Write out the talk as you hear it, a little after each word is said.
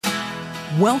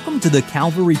Welcome to the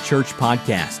Calvary Church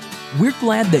podcast. We're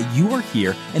glad that you are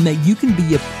here and that you can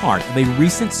be a part of a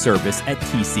recent service at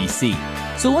TCC.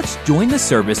 So let's join the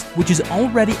service, which is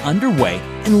already underway,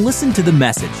 and listen to the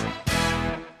message.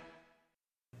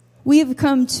 We have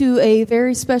come to a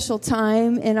very special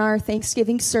time in our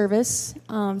Thanksgiving service,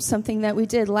 something that we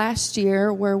did last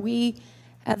year where we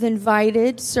have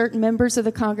invited certain members of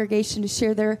the congregation to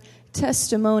share their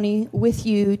testimony with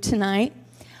you tonight.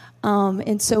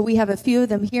 And so we have a few of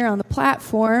them here on the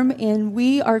platform, and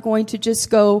we are going to just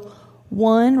go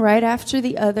one right after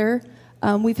the other.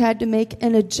 We've had to make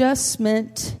an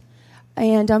adjustment,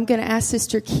 and I'm going to ask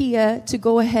Sister Kia to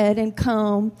go ahead and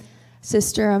come.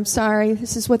 Sister, I'm sorry.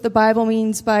 This is what the Bible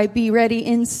means by be ready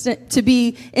instant, to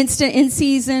be instant in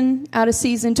season, out of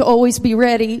season, to always be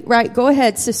ready. Right, go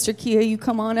ahead, Sister Kia. You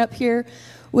come on up here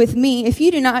with me. If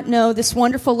you do not know this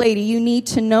wonderful lady, you need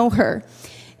to know her.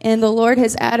 And the Lord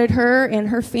has added her and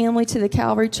her family to the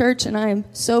Calvary Church, and I am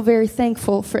so very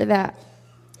thankful for that.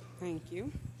 Thank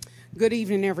you. Good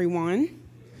evening, everyone.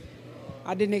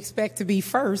 I didn't expect to be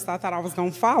first. I thought I was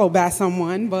going to follow by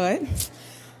someone, but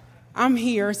I'm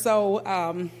here. So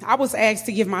I was asked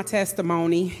to give my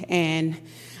testimony, and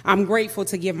I'm grateful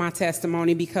to give my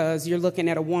testimony because you're looking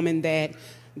at a woman that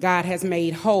God has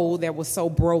made whole that was so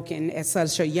broken at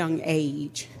such a young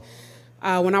age.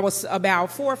 When I was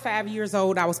about 4 or 5 years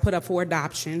old, I was put up for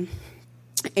adoption,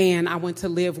 and I went to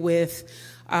live with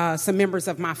some members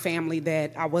of my family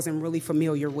that I wasn't really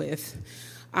familiar with.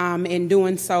 In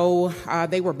doing so,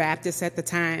 they were Baptists at the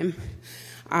time.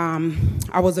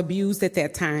 I was abused at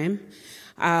that time.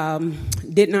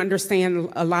 Didn't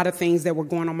understand a lot of things that were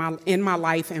going on in my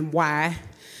life and why.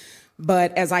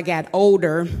 But as I got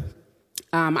older,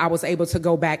 I was able to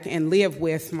go back and live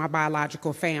with my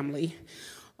biological family.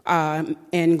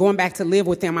 And going back to live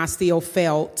with them, I still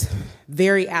felt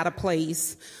very out of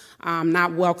place,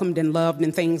 not welcomed and loved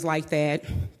and things like that.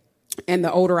 And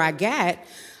the older I got,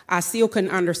 I still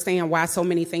couldn't understand why so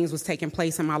many things was taking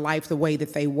place in my life the way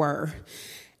that they were.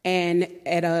 And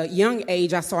at a young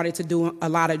age, I started to do a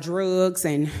lot of drugs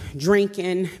and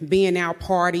drinking, being out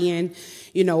partying,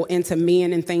 into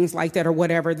men and things like that or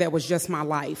whatever. That was just my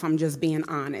life. I'm just being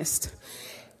honest.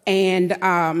 And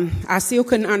I still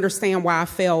couldn't understand why I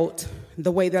felt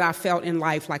the way that I felt in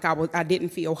life. Like I didn't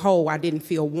feel whole. I didn't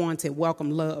feel wanted, welcome,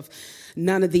 loved,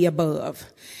 none of the above.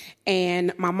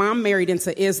 And my mom married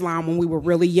into Islam when we were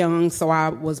really young, so I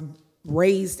was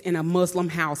raised in a Muslim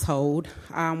household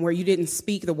where you didn't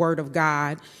speak the word of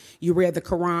God. You read the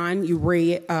Quran,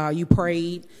 you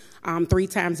prayed 3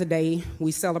 times a day.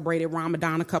 We celebrated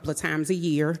Ramadan a couple of times a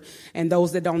year. And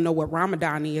those that don't know what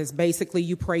Ramadan is, basically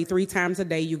you pray 3 times a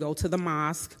day. You go to the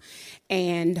mosque,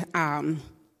 and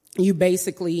you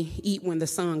basically eat when the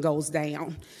sun goes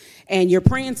down. And you're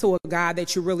praying to a God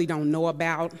that you really don't know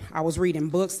about. I was reading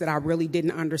books that I really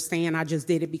didn't understand. I just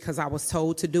did it because I was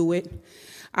told to do it.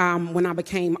 When I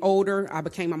became older, I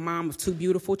became a mom of 2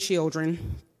 beautiful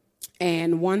children.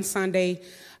 And one Sunday,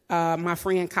 my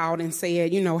friend called and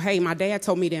said, hey, my dad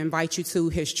told me to invite you to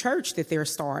his church that they're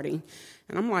starting.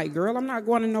 And I'm like, girl, I'm not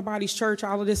going to nobody's church.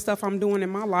 All of this stuff I'm doing in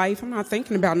my life, I'm not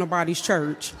thinking about nobody's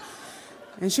church.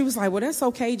 And she was like, well, that's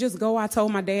okay. Just go. I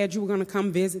told my dad you were going to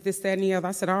come visit this, that, and the other.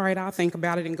 I said, all right, I'll think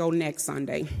about it and go next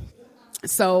Sunday.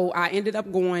 So I ended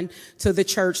up going to the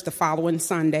church the following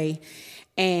Sunday.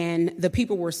 And the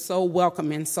people were so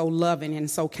welcoming, so loving, and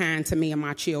so kind to me and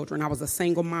my children. I was a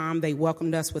single mom. They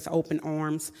welcomed us with open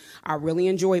arms. I really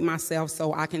enjoyed myself,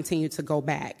 so I continued to go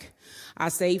back. I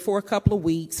stayed for a couple of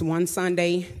weeks. One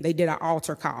Sunday, they did an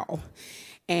altar call.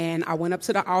 And I went up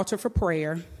to the altar for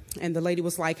prayer. And the lady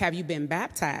was like, have you been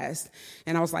baptized?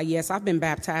 And I was like, yes, I've been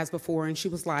baptized before. And she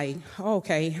was like, oh,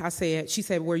 okay. She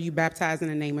said, were you baptized in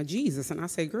the name of Jesus? And I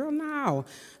said, girl, no.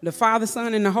 The Father,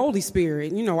 Son, and the Holy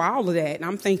Spirit, all of that. And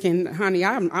I'm thinking, honey,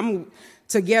 I'm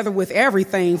together with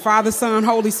everything. Father, Son,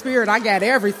 Holy Spirit, I got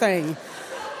everything.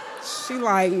 She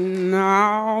like,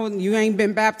 no, you ain't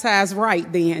been baptized right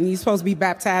then. You're supposed to be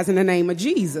baptized in the name of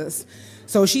Jesus.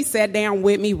 So she sat down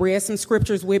with me, read some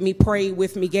scriptures with me, prayed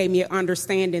with me, gave me an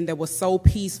understanding that was so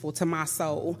peaceful to my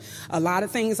soul. A lot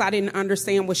of things I didn't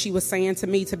understand what she was saying to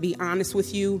me, to be honest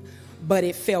with you, but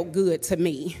it felt good to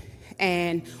me.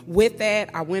 And with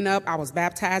that, I went up. I was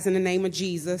baptized in the name of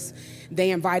Jesus.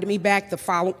 They invited me back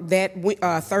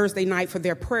Thursday night for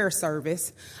their prayer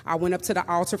service. I went up to the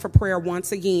altar for prayer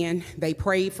once again. They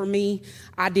prayed for me.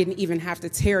 I didn't even have to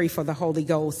tarry for the Holy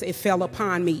Ghost. It fell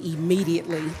upon me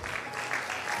immediately.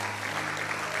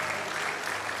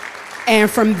 And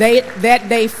from that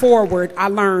day forward, I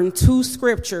learned 2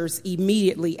 scriptures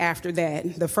immediately after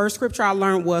that. The first scripture I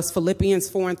learned was Philippians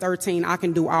 4:13. I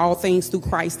can do all things through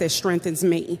Christ that strengthens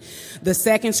me. The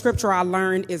second scripture I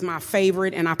learned is my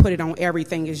favorite, and I put it on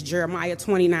everything, is Jeremiah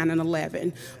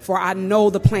 29:11. For I know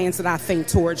the plans that I think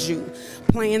towards you,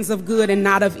 plans of good and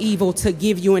not of evil, to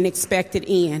give you an expected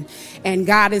end. And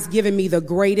God has given me the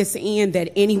greatest end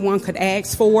that anyone could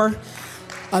ask for.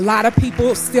 A lot of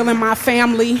people still in my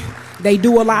family, they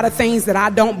do a lot of things that I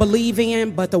don't believe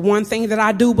in, but the one thing that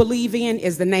I do believe in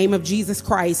is the name of Jesus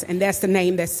Christ, and that's the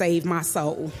name that saved my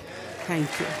soul. Thank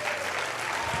you.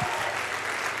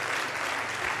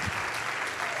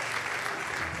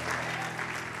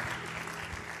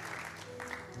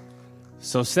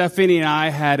 So Stephanie and I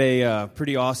had a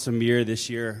pretty awesome year this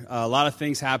year. A lot of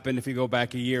things happened. If you go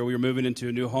back a year, we were moving into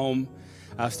a new home,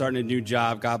 starting a new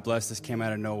job. God bless us, came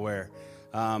out of nowhere.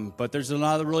 But there's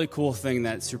another really cool thing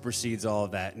that supersedes all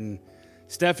of that. And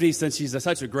Stephanie, since she's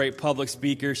such a great public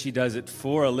speaker, she does it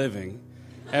for a living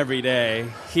every day,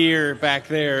 here, back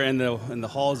there in the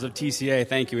halls of TCA.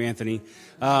 Thank you, Anthony.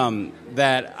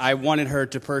 That I wanted her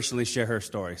to personally share her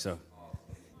story. So,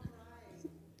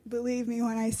 believe me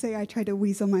when I say I tried to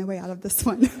weasel my way out of this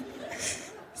one.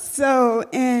 So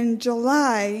in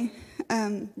July,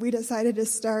 we decided to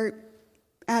start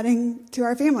adding to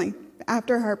our family.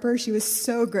 After Harper, she was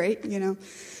so great, the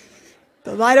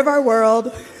light of our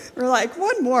world. We're like,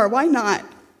 one more, why not?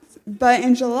 But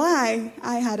in July,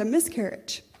 I had a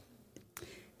miscarriage.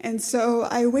 And so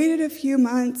I waited a few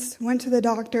months, went to the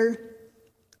doctor,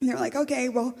 and they were like, okay,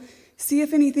 well, see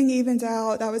if anything evens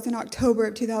out. That was in October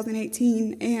of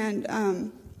 2018.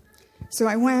 And so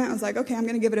I went, I was like, okay, I'm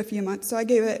going to give it a few months. So I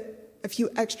gave it a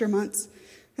few extra months.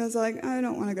 I was like, I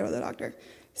don't want to go to the doctor.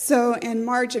 So in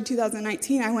March of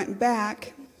 2019, I went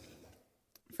back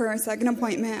for a second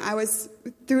appointment. I was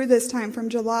through this time from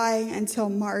July until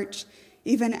March.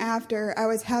 Even after, I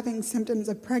was having symptoms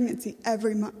of pregnancy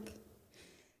every month.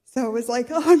 So it was like,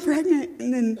 oh, I'm pregnant.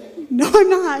 And then, no, I'm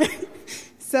not.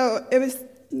 So it was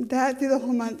that through the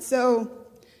whole month. So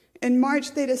in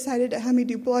March, they decided to have me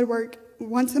do blood work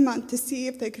once a month to see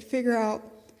if they could figure out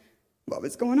what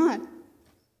was going on.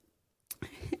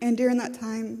 And during that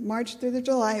time, March through the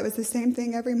July, it was the same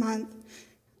thing every month.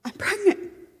 I'm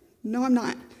pregnant. No, I'm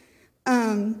not.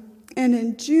 And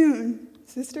in June,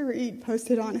 Sister Reed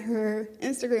posted on her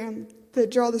Instagram the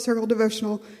Draw the Circle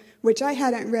devotional, which I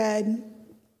hadn't read.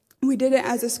 We did it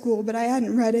as a school, but I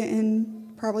hadn't read it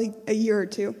in probably a year or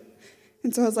two.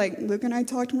 And so I was like, Luke and I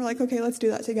talked, and we're like, okay, let's do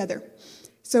that together.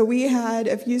 So we had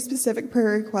a few specific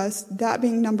prayer requests, that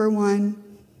being number 1,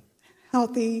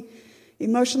 healthy,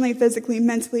 emotionally, physically,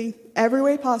 mentally, every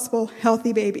way possible,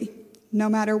 healthy baby, no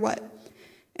matter what.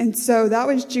 And so that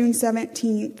was June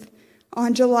 17th.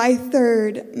 On July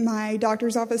 3rd, my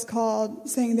doctor's office called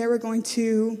saying they were going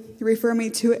to refer me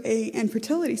to an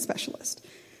infertility specialist.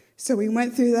 So we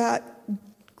went through that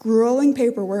grueling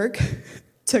paperwork,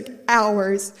 took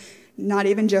hours, not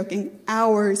even joking,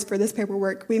 hours for this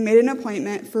paperwork. We made an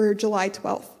appointment for July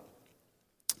 12th.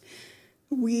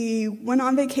 We went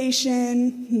on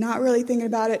vacation, not really thinking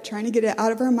about it, trying to get it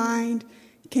out of our mind.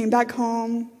 Came back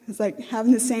home, was like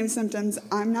having the same symptoms.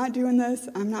 I'm not doing this,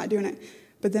 I'm not doing it.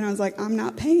 But then I was like, I'm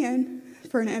not paying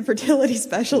for an infertility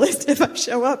specialist if I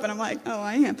show up. And I'm like, oh,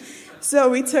 I am. So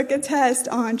we took a test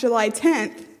on July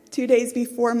 10th, 2 days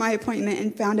before my appointment,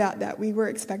 and found out that we were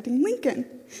expecting Lincoln.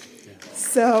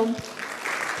 So...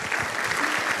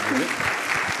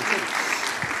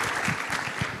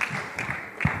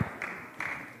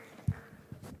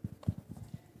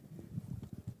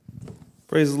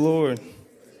 Praise the Lord.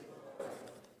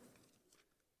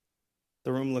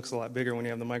 The room looks a lot bigger when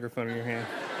you have the microphone in your hand.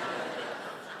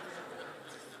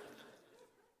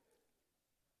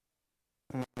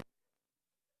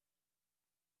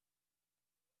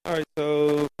 All right,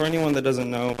 so for anyone that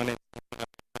doesn't know, my name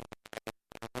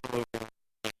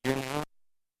is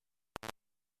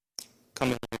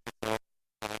coming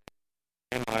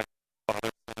and my father,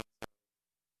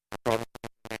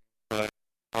 but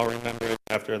I'll remember it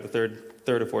after the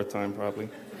third or fourth time probably.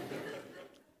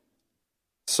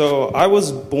 So I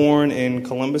was born in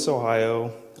Columbus,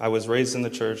 Ohio. I was raised in the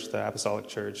church, the Apostolic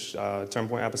Church, Turn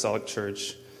Point Apostolic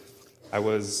Church. I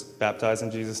was baptized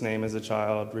in Jesus' name as a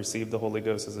child, received the Holy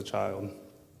Ghost as a child.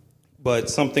 But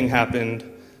something happened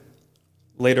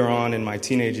later on in my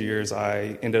teenage years.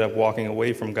 I ended up walking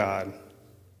away from God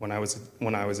when I was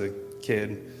a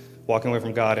kid, walking away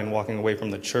from God and walking away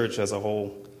from the church as a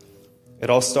whole. It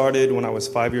all started when I was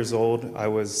 5 years old. I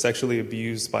was sexually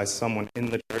abused by someone in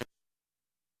the church.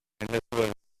 And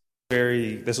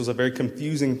this was a very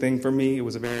confusing thing for me. It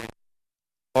was a very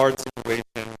hard situation.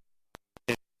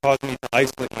 caused me to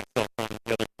isolate myself from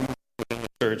the other youth within the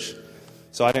church.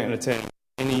 So I didn't attend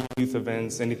any youth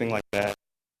events, anything like that.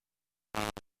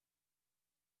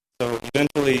 So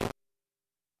eventually,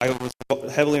 I was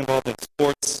heavily involved in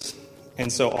sports,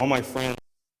 and so all my friends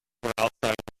were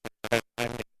outside. I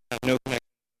had no connection.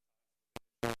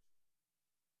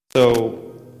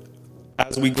 So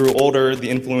as we grew older, the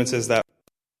influences that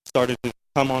started to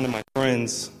come onto my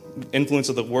friends, influence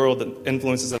of the world, the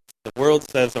influences that the world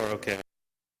says are okay,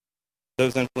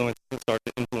 those influences started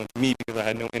to influence me because I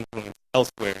had no influence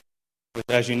elsewhere. Which,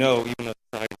 as you know, even though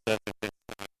society says that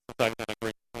society doesn't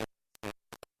agree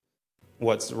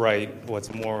what's right,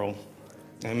 what's moral.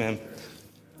 Amen.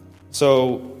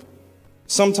 So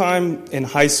sometime in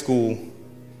high school,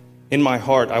 in my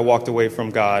heart, I walked away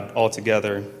from God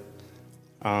altogether.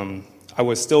 I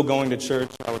was still going to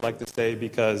church, I would like to say,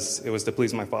 because it was to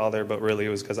please my father, but really it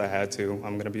was because I had to.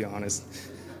 I'm going to be honest.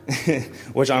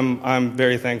 Which I'm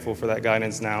very thankful for that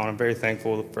guidance now, and I'm very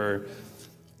thankful for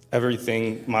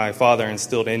everything my father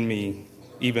instilled in me,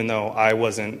 even though I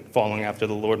wasn't following after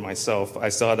the Lord myself. I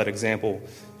still had that example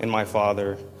in my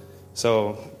father.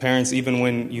 So parents, even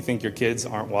when you think your kids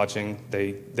aren't watching,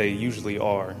 they usually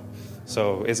are.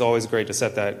 So it's always great to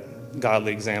set that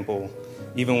godly example,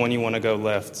 even when you want to go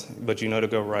left, but you know to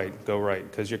go right,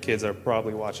 because your kids are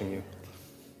probably watching you.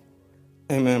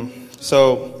 Amen.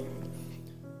 So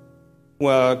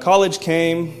well, college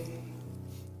came.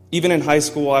 Even in high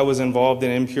school, I was involved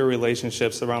in impure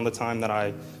relationships around the time that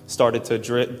I started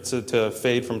to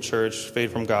fade from church,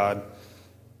 fade from God.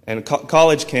 And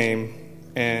college came,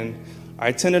 and I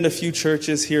attended a few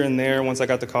churches here and there. Once I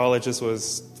got to college, I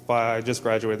just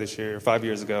graduated this year, 5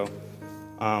 years ago.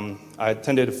 I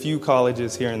attended a few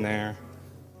colleges here and there.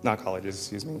 Not colleges,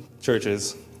 excuse me,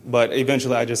 churches. But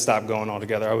eventually I just stopped going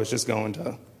altogether. I was just going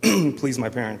to please my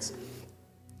parents.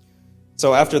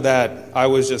 So after that, I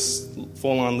was just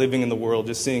full on living in the world,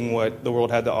 just seeing what the world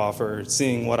had to offer,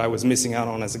 seeing what I was missing out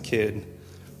on as a kid.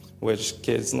 Which,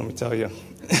 kids, let me tell you,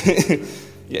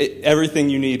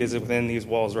 everything you need is within these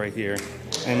walls right here.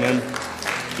 Amen.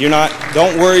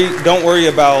 Don't worry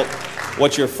about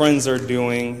what your friends are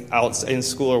doing out in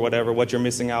school or whatever, what you're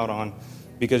missing out on,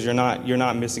 because you're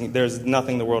not missing. There's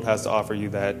nothing the world has to offer you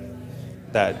that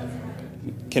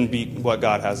can beat what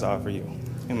God has to offer you.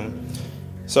 Amen.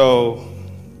 So,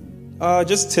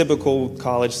 just typical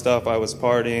college stuff. I was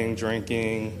partying,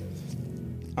 drinking.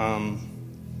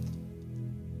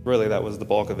 Really, that was the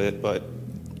bulk of it. But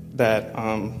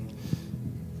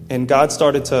and God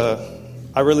started to.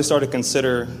 I really started to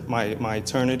consider my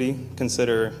eternity.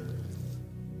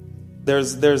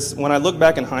 There's when I look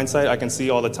back in hindsight, I can see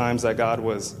all the times that God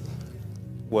was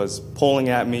pulling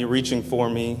at me, reaching for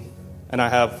me, and I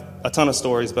have a ton of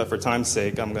stories, but for time's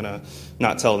sake, I'm going to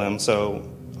not tell them. So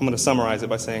I'm going to summarize it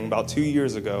by saying about 2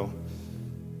 years ago,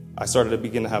 I started to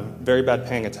begin to have very bad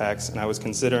panic attacks, and I was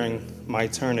considering my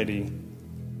eternity.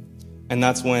 And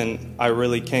that's when I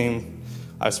really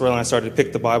I started to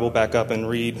pick the Bible back up and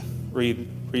read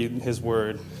His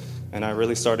Word. And I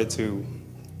really started to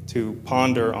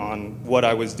ponder on what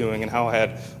I was doing and how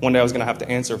one day I was going to have to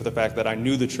answer for the fact that I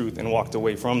knew the truth and walked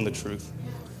away from the truth.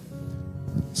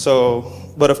 So,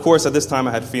 but of course, at this time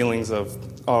I had feelings of,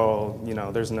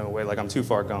 there's no way, like I'm too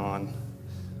far gone.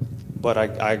 But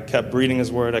I kept reading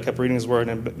His Word,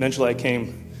 and eventually I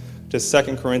came to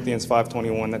 2 Corinthians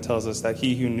 5:21 that tells us that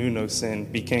He who knew no sin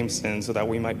became sin so that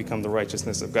we might become the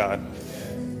righteousness of God.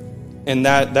 And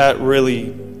that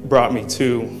really brought me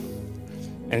to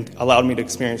and allowed me to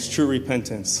experience true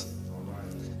repentance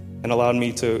and allowed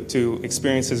me to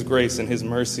experience His grace and His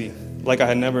mercy like I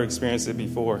had never experienced it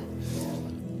before.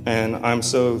 And I'm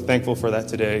so thankful for that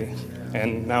today.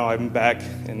 And now I'm back,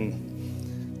 and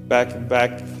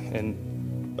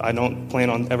I don't plan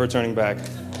on ever turning back.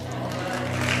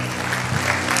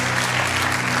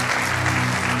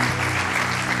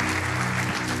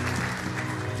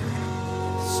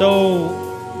 So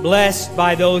blessed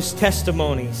by those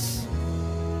testimonies.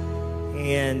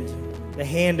 And the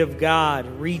hand of God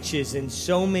reaches in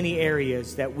so many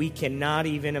areas that we cannot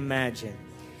even imagine.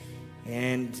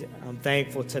 And I'm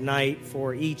thankful tonight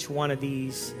for each one of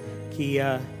these.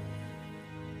 Kia,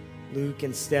 Luke,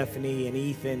 and Stephanie, and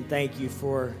Ethan, thank you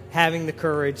for having the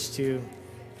courage to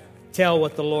tell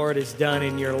what the Lord has done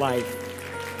in your life.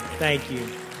 Thank you.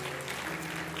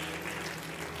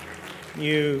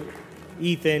 You,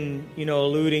 Ethan,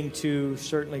 alluding to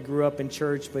certainly grew up in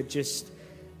church, but just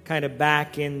kind of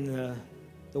back in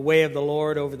the way of the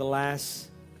Lord over the last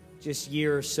just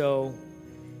year or so.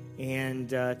 And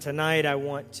tonight I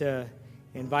want to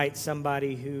invite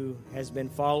somebody who has been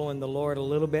following the Lord a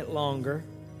little bit longer.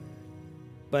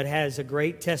 but has a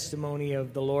great testimony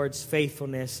of the Lord's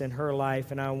faithfulness in her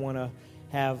life. And I want to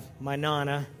have my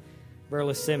Nana,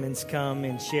 Berla Simmons, come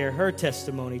and share her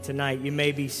testimony tonight. You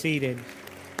may be seated.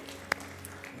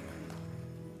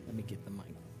 Let me get the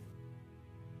mic.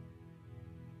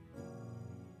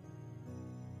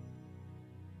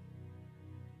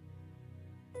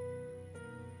 All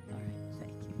right,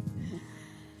 thank you.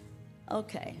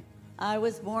 Okay. I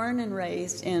was born and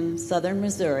raised in southern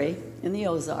Missouri in the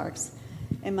Ozarks,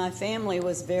 and my family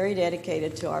was very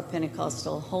dedicated to our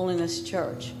Pentecostal Holiness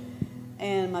Church.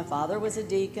 And my father was a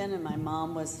deacon, and my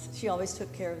mom she always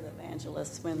took care of the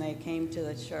evangelists when they came to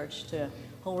the church to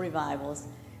hold revivals.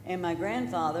 And my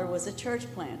grandfather was a church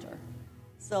planter.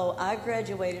 So I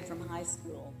graduated from high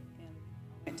school and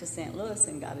went to St. Louis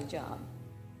and got a job.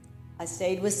 I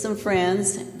stayed with some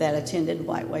friends that attended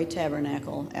White Way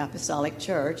Tabernacle Apostolic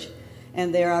Church,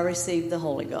 and there I received the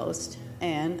Holy Ghost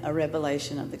and a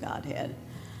revelation of the Godhead.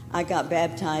 I got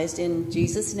baptized in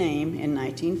Jesus' name in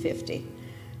 1950.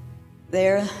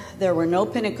 There were no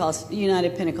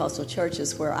United Pentecostal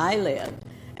churches where I lived,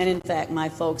 and in fact, my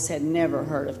folks had never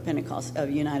heard of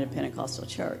United Pentecostal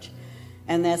Church,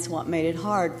 and that's what made it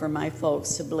hard for my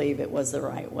folks to believe it was the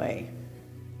right way.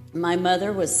 My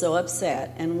mother was so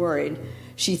upset and worried,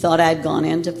 she thought I'd gone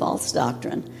into false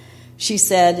doctrine. She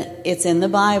said, it's in the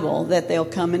Bible that they'll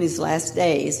come in his last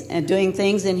days and doing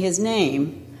things in his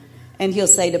name, and he'll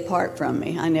say, depart from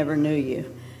me, I never knew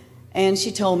you. And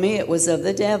she told me it was of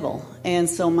the devil. And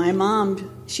so my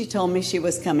mom, she told me she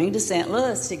was coming to St.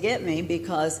 Louis to get me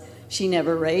because she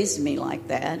never raised me like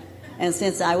that. And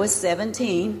since I was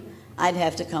 17, I'd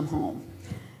have to come home.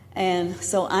 And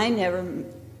so I never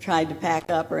tried to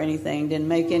pack up or anything, didn't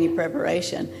make any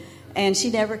preparation. And she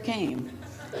never came.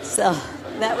 So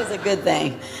that was a good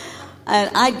thing. And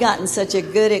I'd gotten such a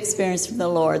good experience from the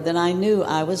Lord that I knew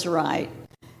I was right.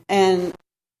 And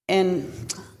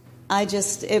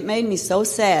it made me so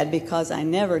sad because I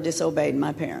never disobeyed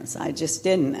my parents. I just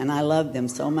didn't, and I loved them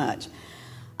so much.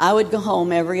 I would go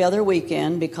home every other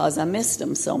weekend because I missed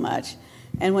them so much.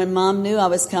 And when Mom knew I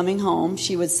was coming home,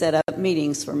 she would set up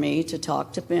meetings for me to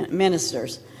talk to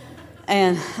ministers.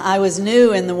 And I was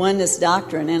new in the oneness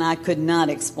doctrine, and I could not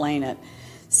explain it.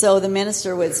 So the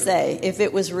minister would say, if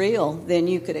it was real, then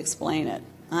you could explain it.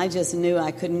 I just knew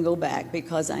I couldn't go back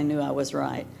because I knew I was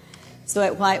right. So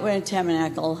at White Way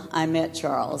Tabernacle, I met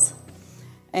Charles.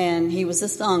 And he was a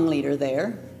song leader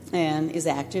there and is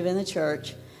active in the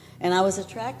church. And I was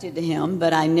attracted to him,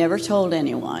 but I never told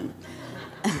anyone.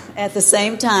 At the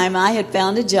same time, I had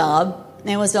found a job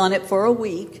and was on it for a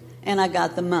week, and I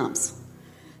got the mumps.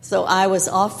 So I was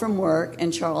off from work,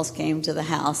 and Charles came to the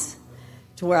house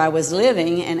to where I was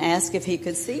living and asked if he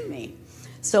could see me.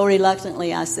 So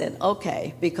reluctantly I said,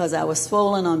 okay, because I was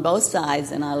swollen on both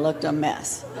sides and I looked a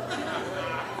mess.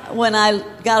 When I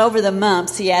got over the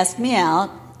mumps, he asked me out,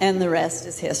 and the rest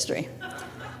is history.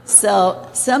 So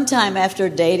sometime after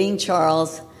dating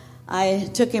Charles, I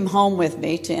took him home with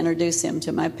me to introduce him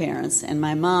to my parents, and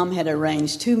my mom had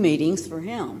arranged 2 meetings for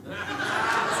him.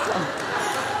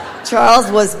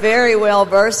 Charles was very well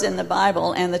versed in the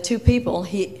Bible, and the 2 people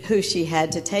who she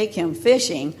had to take him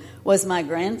fishing was my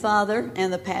grandfather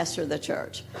and the pastor of the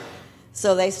church.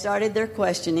 So they started their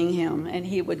questioning him, and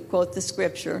he would quote the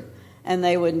scripture, and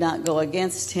they would not go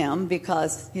against him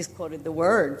because he's quoted the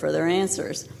word for their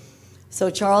answers. So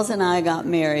Charles and I got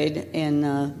married in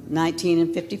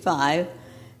 1955,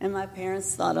 and my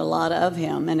parents thought a lot of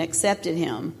him and accepted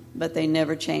him, but they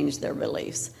never changed their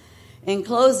beliefs. In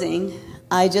closing,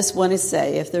 I just want to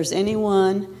say, if there's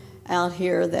anyone out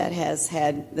here that has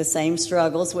had the same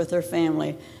struggles with their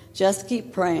family, just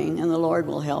keep praying and the Lord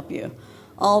will help you.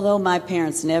 Although my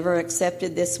parents never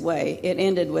accepted this way, it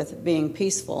ended with being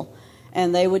peaceful,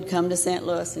 and they would come to St.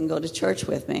 Louis and go to church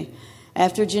with me.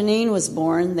 After Janine was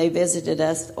born, they visited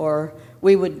us, or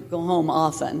we would go home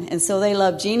often. And so they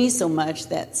loved Jeannie so much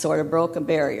that sort of broke a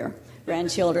barrier.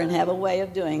 Grandchildren have a way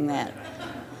of doing that.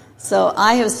 So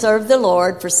I have served the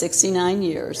Lord for 69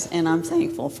 years, and I'm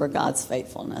thankful for God's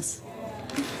faithfulness.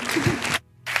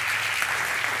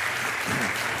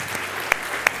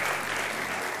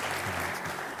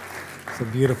 It's a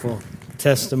beautiful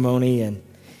testimony, and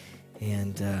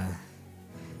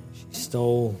she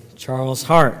stole Charles'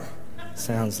 heart,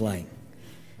 sounds like.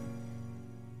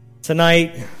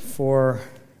 Tonight, for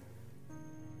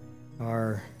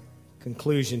our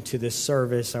conclusion to this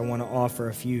service, I want to offer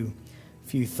a few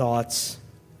thoughts,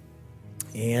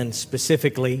 and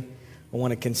specifically I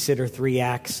want to consider 3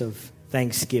 acts of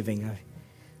thanksgiving.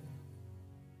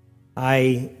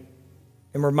 I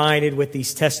am reminded with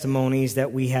these testimonies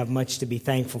that we have much to be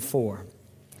thankful for,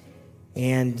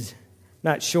 and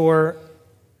not sure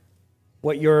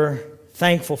what you're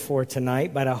thankful for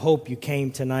tonight, but I hope you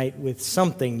came tonight with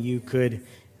something you could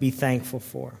be thankful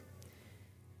for.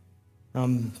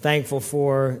 I'm thankful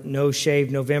for No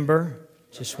Shave November.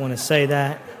 Just want to say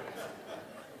that.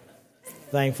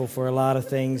 Thankful for a lot of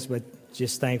things, but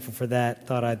just thankful for that.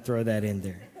 Thought I'd throw that in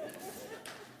there.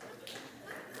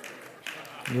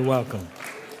 You're welcome.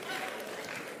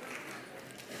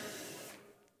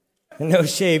 No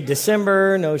Shave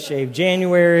December, No Shave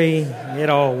January. It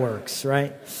all works,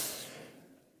 right?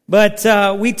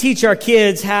 But we teach our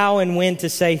kids how and when to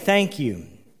say thank you.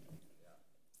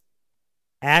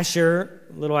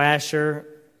 Little Asher,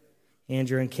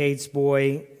 Andrew and Kate's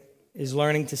boy, is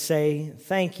learning to say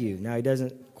thank you. Now, he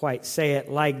doesn't quite say it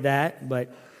like that,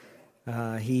 but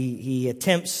he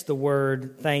attempts the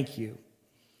word thank you.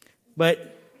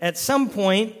 But at some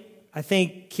point, I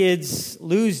think kids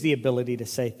lose the ability to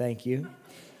say thank you.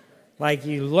 Like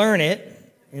you learn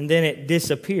it, and then it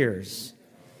disappears.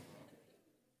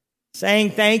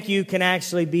 Saying thank you can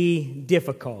actually be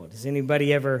difficult. Has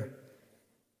anybody ever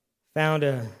found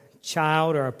a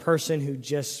child or a person who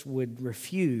just would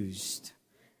refuse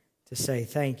to say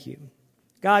thank you?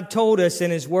 God told us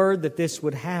in His Word that this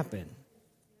would happen.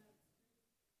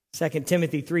 2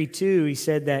 Timothy 3:2, He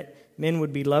said that men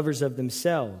would be lovers of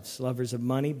themselves, lovers of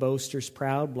money, boasters,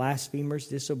 proud, blasphemers,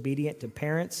 disobedient to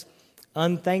parents,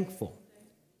 unthankful.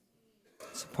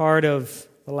 It's a part of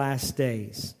the last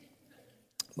days.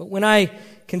 But when I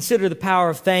consider the power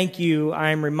of thank you,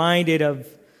 I am reminded of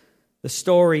the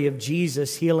story of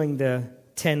Jesus healing the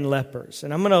 10 lepers.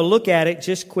 And I'm going to look at it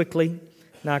just quickly.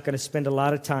 Not going to spend a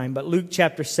lot of time. But Luke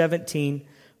chapter 17,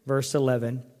 verse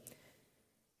 11.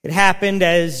 It happened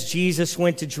as Jesus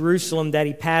went to Jerusalem that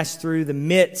He passed through the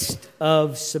midst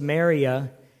of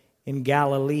Samaria in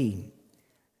Galilee.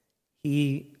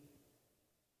 He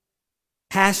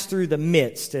passed through the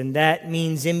midst, and that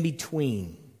means in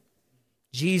between.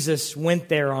 Jesus went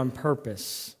there on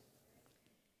purpose.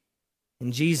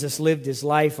 And Jesus lived His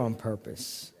life on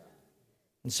purpose.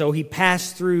 And so He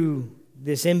passed through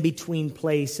this in-between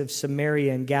place of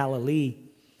Samaria and Galilee.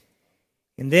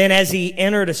 And then as He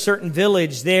entered a certain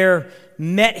village, there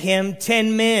met Him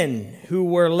 10 men who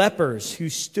were lepers, who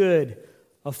stood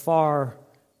afar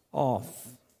off.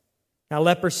 Now,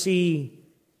 leprosy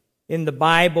in the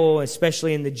Bible,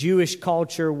 especially in the Jewish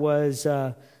culture, was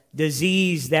a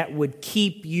disease that would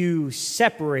keep you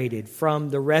separated from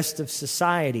the rest of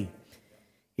society.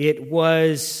 It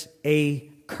was a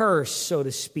curse, so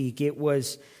to speak. It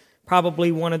was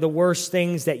probably one of the worst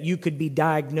things that you could be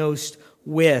diagnosed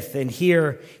with. And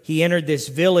here He entered this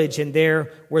village, and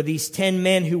there were these 10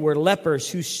 men who were lepers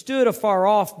who stood afar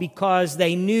off because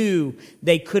they knew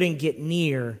they couldn't get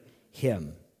near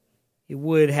Him. It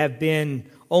would have been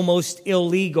almost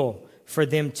illegal for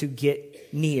them to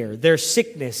get near. Their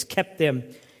sickness kept them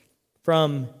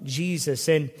from Jesus.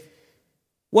 And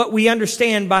what we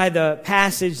understand by the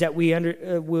passage that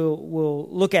we'll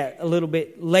look at a little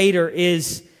bit later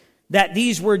is that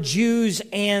these were Jews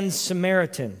and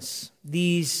Samaritans.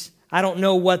 I don't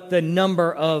know what the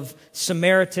number of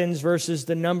Samaritans versus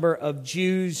the number of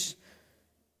Jews,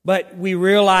 but we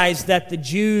realize that the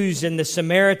Jews and the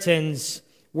Samaritans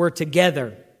were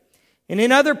together. And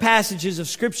in other passages of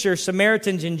Scripture,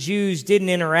 Samaritans and Jews didn't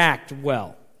interact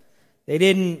well. They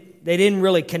didn't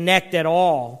really connect at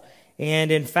all. And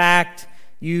in fact,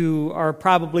 you are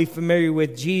probably familiar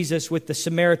with Jesus, with the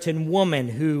Samaritan woman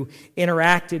who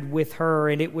interacted with her,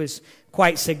 and it was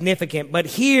quite significant. But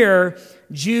here,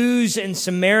 Jews and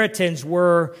Samaritans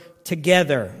were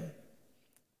together.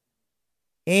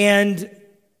 And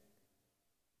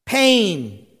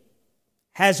pain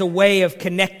has a way of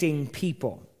connecting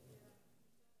people.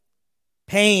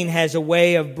 Pain has a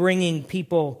way of bringing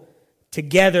people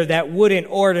together that wouldn't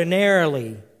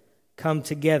ordinarily come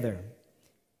together.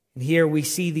 And here we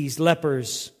see these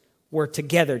lepers were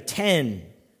together, 10,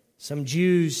 some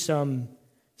Jews, some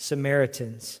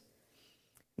Samaritans.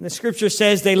 And the Scripture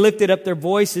says they lifted up their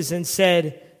voices and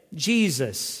said,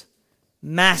 "Jesus,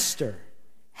 Master,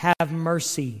 have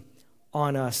mercy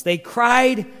on us." They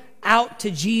cried out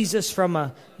to Jesus from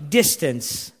a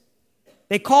distance.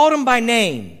 They called Him by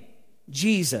name,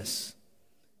 Jesus.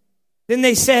 Then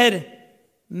they said,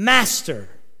 "Master."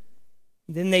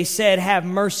 Then they said, "Have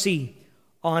mercy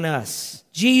on us."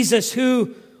 Jesus,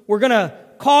 who we're going to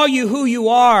call you who you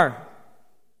are.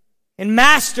 And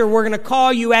Master, we're going to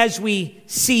call you as we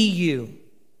see you.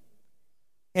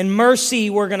 And mercy,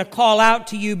 we're going to call out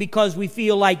to you because we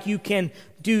feel like you can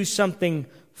do something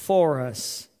for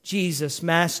us. Jesus,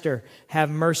 Master,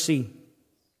 have mercy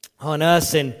on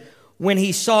us. And when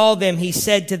He saw them, He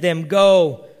said to them,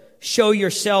 "Go, show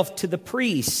yourself to the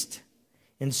priest."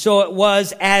 And so it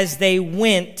was, as they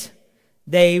went,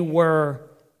 they were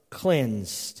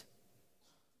cleansed.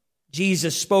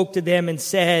 Jesus spoke to them and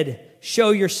said, show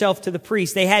yourself to the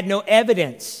priest. They had no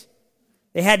evidence.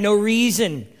 They had no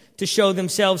reason to show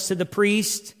themselves to the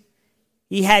priest.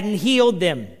 He hadn't healed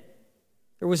them.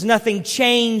 There was nothing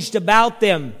changed about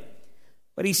them.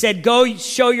 But he said, go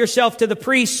show yourself to the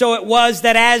priest. So it was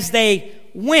that as they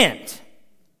went,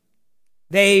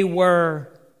 they were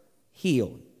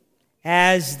healed.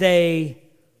 As they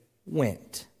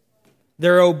went.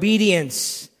 Their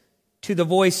obedience to the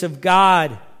voice of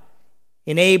God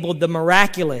enabled the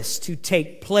miraculous to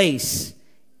take place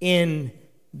in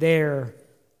their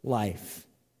life.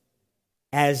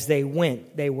 As they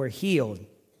went, they were healed.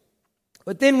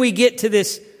 But then we get to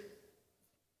this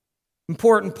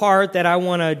important part that I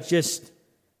want to just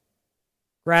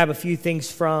grab a few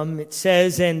things from. It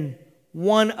says, and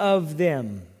one of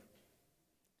them,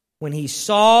 when he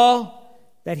saw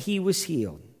that he was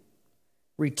healed,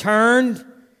 returned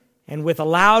and with a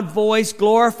loud voice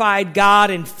glorified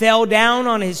God and fell down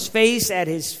on his face at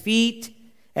his feet,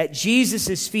 at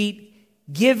Jesus'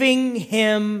 feet, giving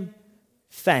him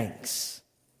thanks.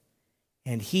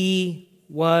 And he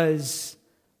was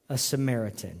a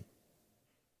Samaritan.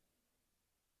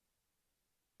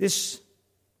 This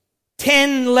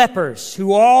 10 lepers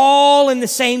who all in the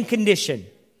same condition,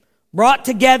 brought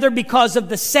together because of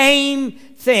the same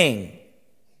thing.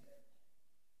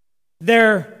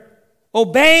 They're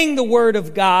obeying the word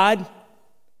of God,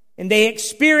 and they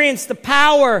experience the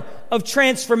power of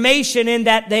transformation in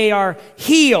that they are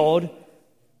healed,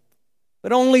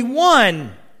 but only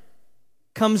one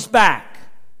comes back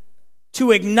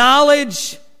to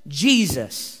acknowledge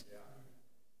Jesus,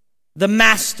 the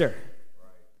Master,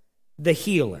 the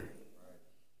healer.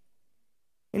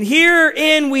 And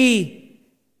herein we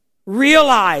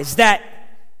realize that,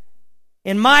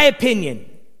 in my opinion,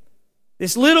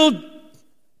 this little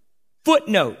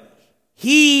footnote,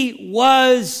 he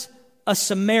was a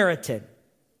Samaritan.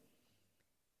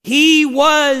 He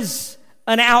was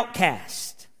an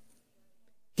outcast.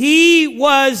 He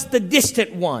was the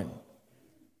distant one.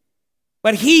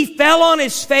 But he fell on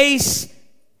his face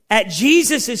at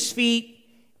Jesus' feet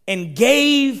and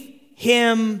gave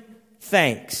him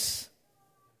thanks.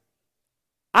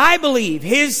 I believe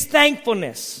his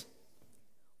thankfulness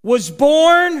was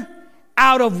born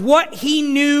out of what he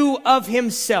knew of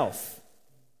himself.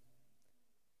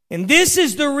 And this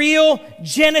is the real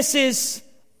genesis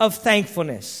of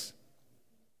thankfulness.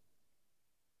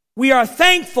 We are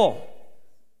thankful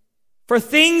for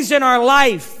things in our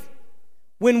life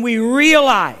when we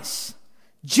realize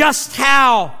just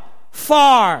how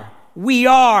far we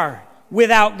are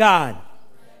without God.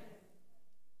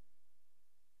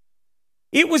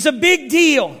 It was a big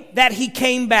deal that he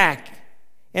came back.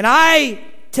 And I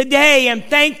today am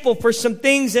thankful for some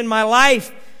things in my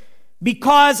life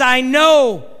because I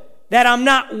know that I'm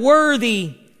not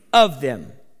worthy of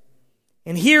them.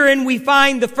 And herein we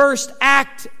find the first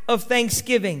act of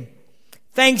thanksgiving.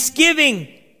 Thanksgiving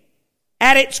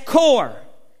at its core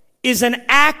is an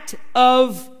act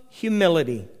of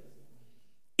humility.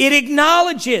 It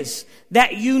acknowledges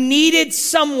that you needed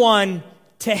someone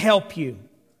to help you.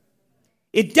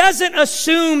 It doesn't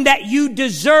assume that you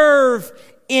deserve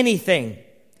anything.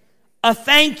 A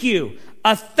thank you,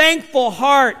 a thankful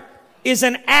heart is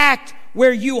an act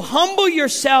where you humble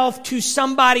yourself to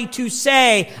somebody to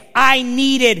say, I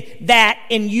needed that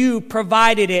and you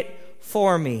provided it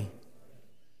for me.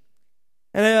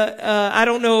 I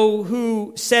don't know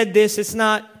who said this. It's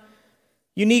not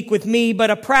unique with me, but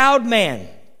a proud man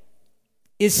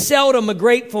is seldom a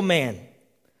grateful man,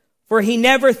 for he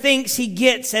never thinks he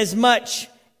gets as much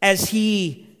as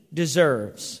he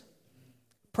deserves.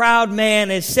 Proud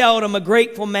man is seldom a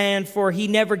grateful man, for he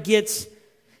never thinks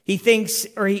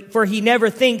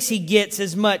he gets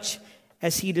as much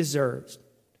as he deserves.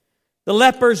 The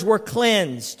lepers were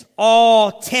cleansed.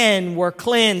 All 10 were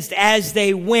cleansed as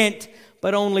they went,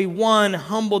 but only one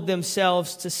humbled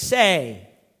themselves to say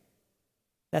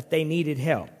that they needed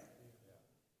help.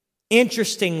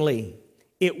 Interestingly,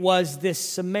 it was this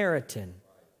Samaritan,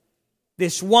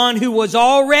 this one who was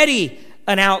already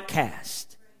an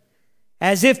outcast.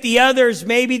 As if the others,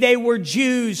 maybe they were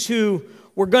Jews who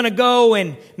were going to go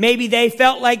and maybe they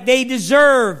felt like they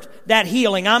deserved that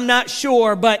healing. I'm not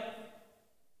sure, but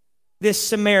this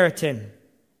Samaritan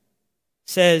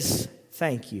says,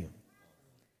 thank you.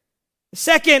 The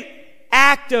second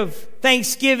act of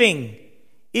thanksgiving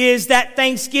is that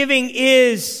thanksgiving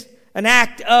is an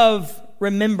act of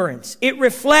remembrance. It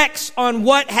reflects on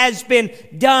what has been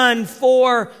done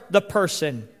for the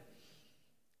person.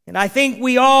 And I think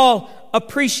we all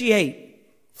appreciate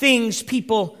things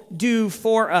people do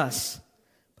for us.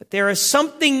 But there is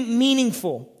something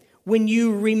meaningful when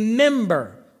you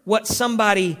remember what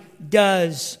somebody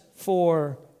does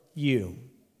for you.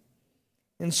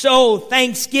 And so,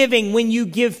 Thanksgiving, when you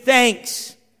give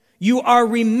thanks, you are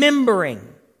remembering.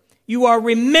 You are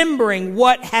remembering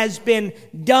what has been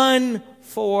done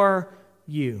for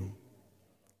you.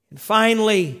 And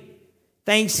finally,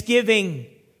 Thanksgiving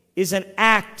is an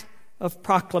act of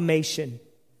proclamation.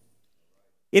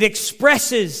 It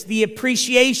expresses the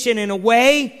appreciation in a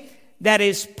way that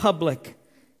is public.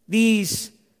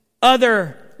 These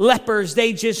other lepers,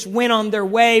 they just went on their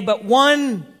way, but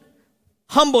one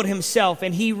humbled himself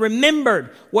and he remembered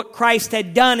what Christ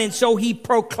had done, and so he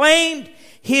proclaimed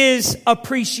his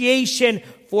appreciation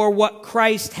for what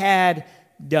Christ had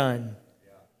done,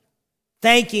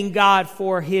 thanking God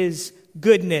for his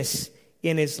goodness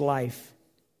in his life.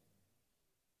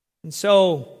 And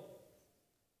so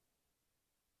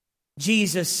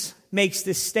Jesus makes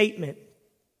this statement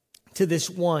to this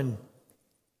one.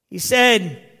 He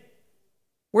said,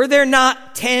 "Were there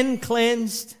not 10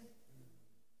 cleansed?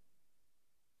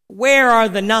 Where are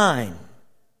the 9?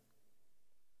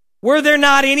 Were there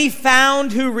not any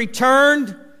found who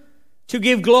returned to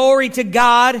give glory to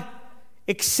God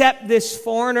except this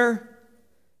foreigner,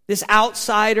 this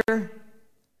outsider?"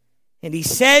 And he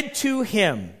said to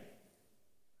him,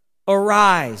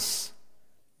 "Arise,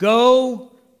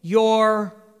 go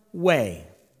your way.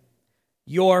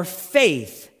 Your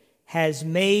faith has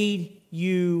made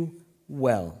you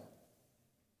well."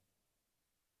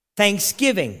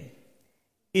 Thanksgiving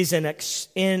is an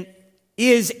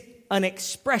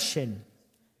expression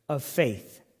of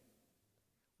faith.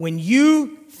 When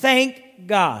you thank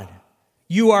God,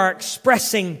 you are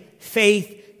expressing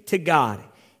faith to God.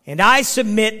 And I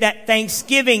submit that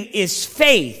thanksgiving is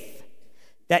faith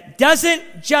that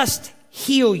doesn't just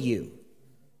heal you.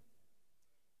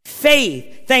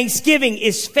 Thanksgiving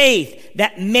is faith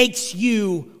that makes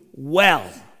you well.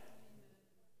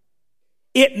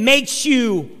 It makes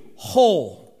you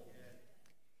whole.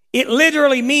 It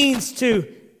literally means to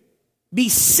be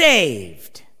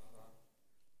saved.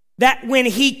 That when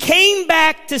he came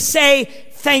back to say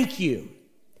thank you,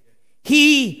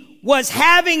 he was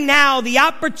having now the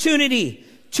opportunity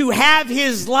to have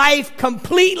his life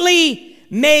completely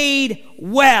made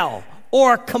well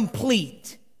or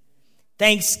complete.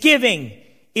 Thanksgiving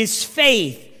is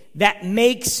faith that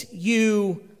makes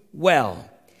you well.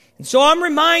 And so I'm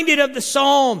reminded of the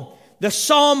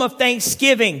psalm of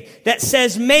thanksgiving that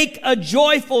says, "Make a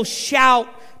joyful shout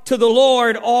to the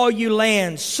Lord, all you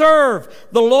lands. Serve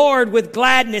the Lord with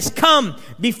gladness. Come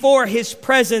before his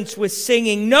presence with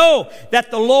singing. Know that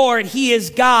the Lord, he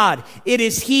is God. It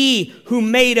is he who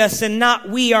made us and not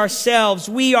we ourselves.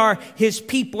 We are his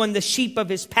people and the sheep of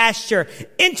his pasture.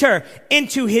 Enter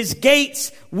into his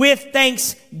gates with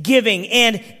thanksgiving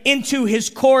and into his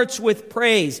courts with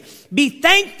praise. Be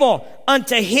thankful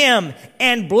unto him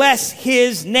and bless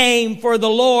his name, for the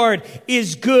Lord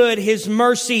is good. His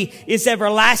mercy is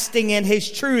everlasting and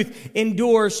his truth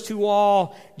endures to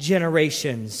all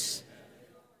generations."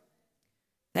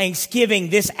 Thanksgiving,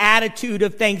 this attitude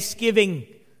of thanksgiving,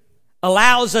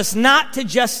 allows us not to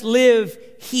just live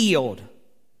healed,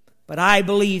 but I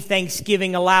believe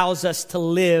thanksgiving allows us to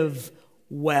live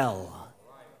well.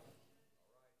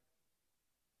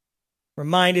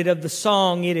 Reminded of the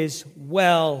song, "It is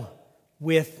well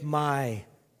with my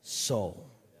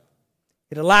soul."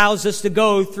 It allows us to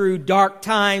go through dark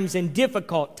times and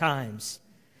difficult times.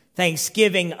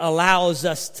 Thanksgiving allows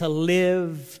us to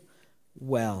live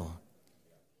well.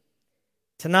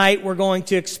 Tonight we're going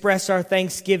to express our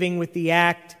thanksgiving with the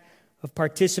act of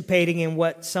participating in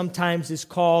what sometimes is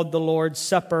called the Lord's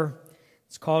Supper.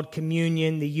 It's called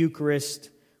communion, the Eucharist,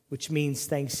 which means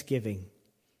thanksgiving.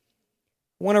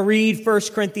 I want to read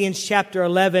 1 Corinthians chapter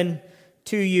 11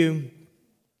 to you.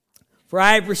 "For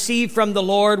I have received from the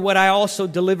Lord what I also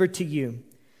delivered to you,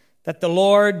 that the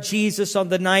Lord Jesus on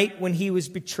the night when he was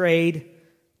betrayed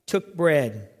took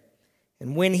bread,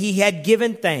 and when he had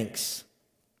given thanks,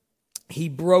 he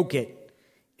broke it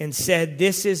and said,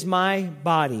 'This is my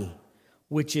body,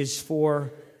 which is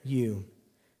for you.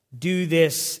 Do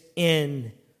this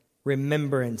in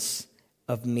remembrance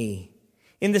of me.'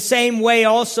 In the same way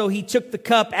also he took the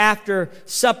cup after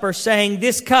supper, saying,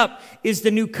 'This cup is the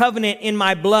new covenant in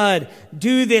my blood.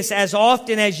 Do this as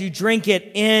often as you drink it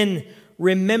in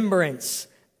remembrance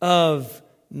of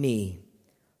me.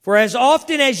 For as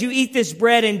often as you eat this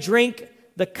bread and drink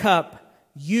the cup,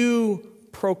 you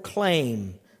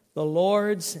proclaim the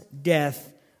Lord's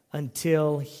death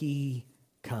until he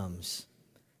comes.'"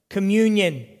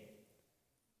 Communion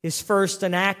is first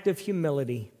an act of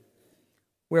humility.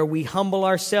 where we humble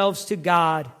ourselves to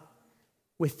God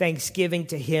with thanksgiving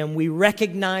to Him. We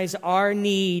recognize our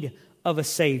need of a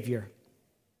Savior.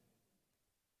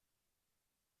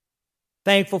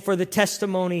 Thankful for the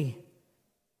testimony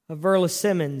of Verla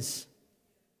Simmons.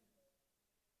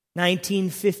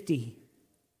 1950,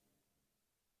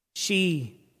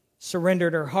 she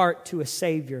surrendered her heart to a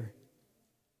Savior.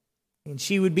 And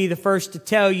she would be the first to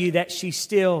tell you that she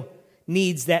still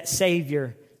needs that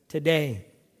Savior today.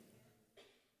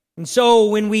 And so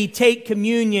when we take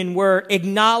communion, we're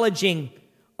acknowledging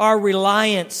our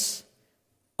reliance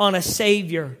on a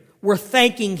Savior. We're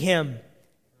thanking Him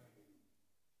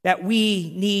that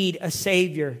we need a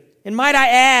Savior. And might I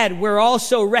add, we're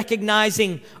also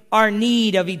recognizing our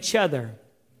need of each other.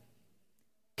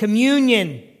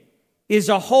 Communion is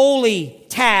a holy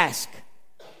task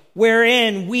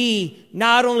wherein we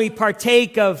not only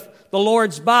partake of the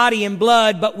Lord's body and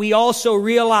blood, but we also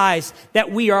realize that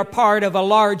we are part of a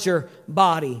larger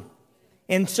body.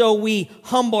 And so we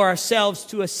humble ourselves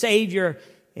to a Savior,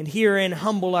 and herein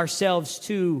humble ourselves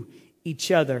to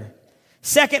each other.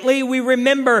 Secondly, we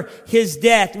remember His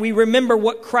death. We remember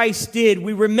what Christ did.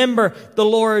 We remember the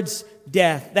Lord's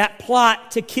death, that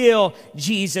plot to kill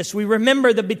Jesus. We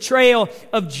remember the betrayal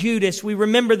of Judas. We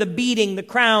remember the beating, the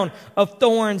crown of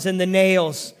thorns, and the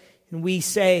nails. And we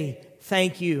say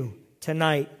thank you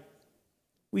tonight.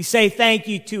 We say thank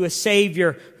you to a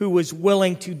Savior who was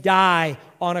willing to die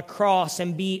on a cross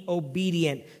and be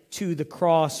obedient to the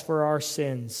cross for our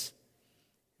sins.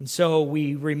 And so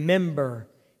we remember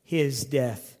His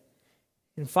death.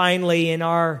 And finally, in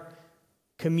our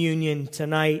communion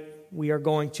tonight, we are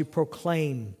going to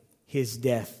proclaim His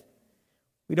death.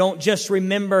 We don't just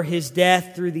remember His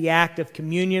death through the act of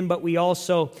communion, but we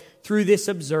also, through this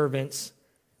observance,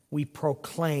 we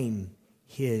proclaim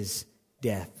His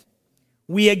death.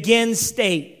 We again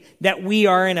state that we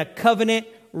are in a covenant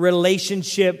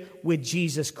relationship with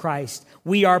Jesus Christ.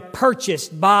 We are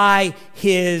purchased by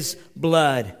His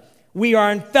blood. We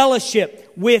are in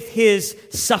fellowship with His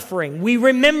suffering. We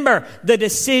remember the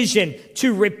decision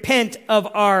to repent of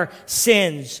our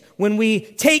sins. When we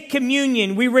take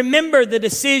communion, we remember the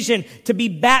decision to be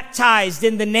baptized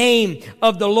in the name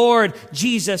of the Lord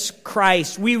Jesus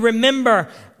Christ. We remember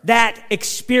that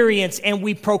experience, and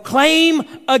we proclaim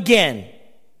again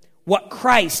what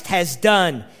Christ has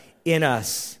done in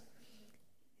us.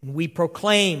 And we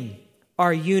proclaim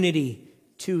our unity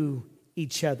to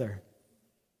each other.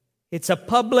 It's a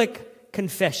public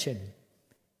confession.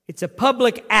 It's a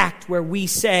public act where we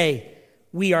say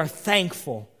we are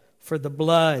thankful for the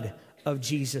blood of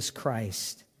Jesus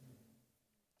Christ.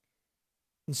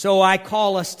 And so I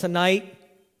call us tonight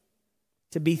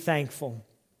to be thankful.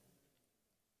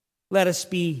 Let us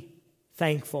be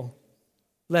thankful.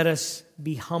 Let us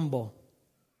be humble.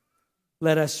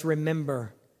 Let us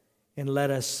remember and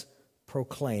let us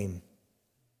proclaim.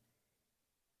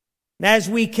 And as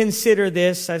we consider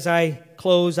this, as I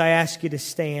close, I ask you to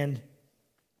stand.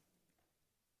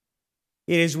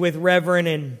 It is with reverent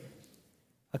and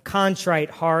a contrite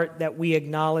heart that we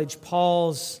acknowledge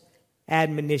Paul's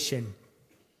admonition.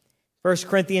 1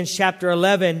 Corinthians chapter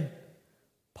 11,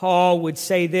 Paul would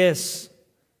say this: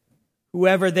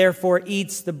 "Whoever therefore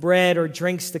eats the bread or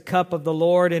drinks the cup of the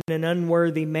Lord in an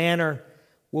unworthy manner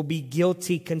will be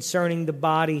guilty concerning the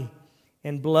body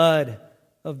and blood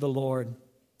of the Lord.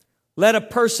 Let a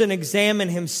person examine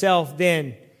himself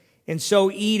then, and so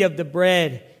eat of the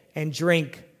bread and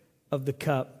drink of the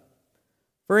cup.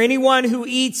 For anyone who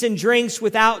eats and drinks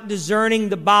without discerning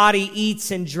the body eats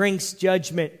and drinks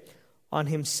judgment on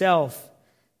himself.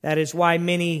 That is why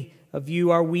many of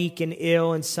you are weak and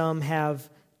ill, and some have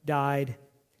died.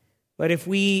 But if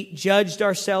we judged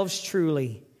ourselves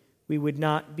truly, we would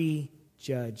not be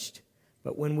judged.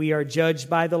 But when we are judged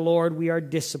by the Lord, we are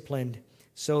disciplined,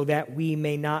 so that we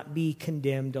may not be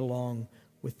condemned along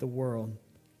with the world."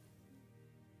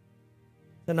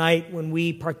 Tonight, when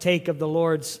we partake of the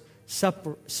Lord's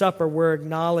Supper, we're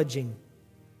acknowledging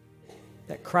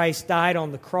that Christ died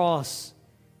on the cross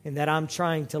and that I'm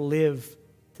trying to live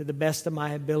to the best of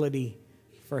my ability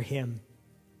for Him.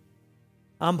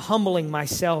 I'm humbling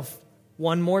myself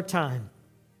one more time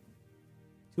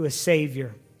to a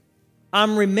Savior.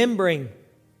 I'm remembering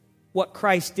what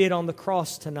Christ did on the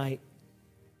cross tonight.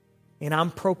 And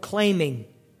I'm proclaiming,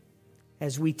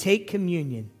 as we take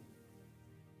communion,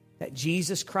 that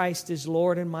Jesus Christ is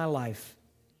Lord in my life.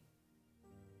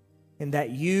 And that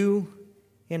you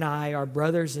and I are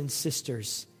brothers and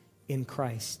sisters in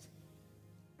Christ.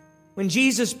 When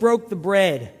Jesus broke the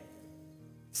bread,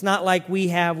 it's not like we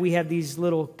have these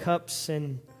little cups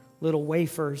and little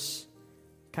wafers.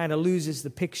 Kind of loses the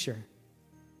picture.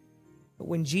 But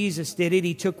when Jesus did it,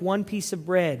 He took one piece of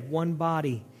bread, one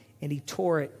body, and He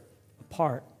tore it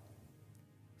apart,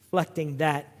 reflecting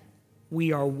that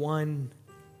we are one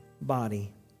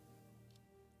body.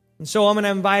 And so I'm going to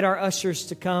invite our ushers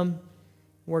to come.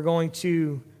 We're going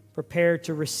to prepare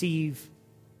to receive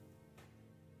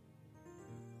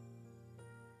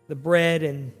the bread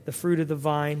and the fruit of the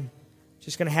vine.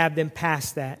 Just going to have them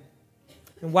pass that.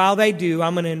 And while they do,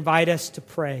 I'm going to invite us to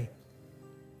pray.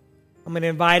 I'm going to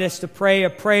invite us to pray a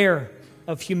prayer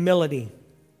of humility.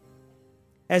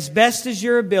 As best as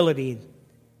your ability,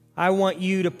 I want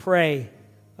you to pray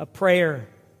a prayer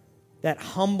that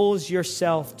humbles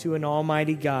yourself to an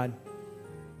almighty God.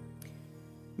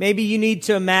 Maybe you need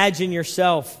to imagine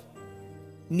yourself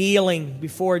kneeling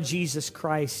before Jesus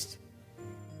Christ.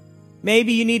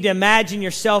 Maybe you need to imagine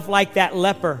yourself like that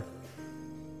leper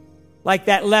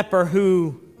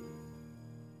who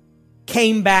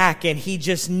came back and he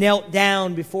just knelt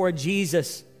down before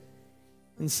Jesus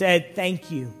and said,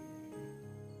 "Thank you."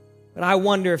 But I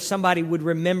wonder if somebody would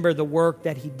remember the work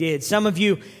that he did. Some of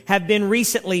you have been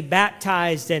recently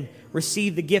baptized and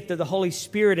received the gift of the Holy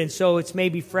Spirit, and so it's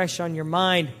maybe fresh on your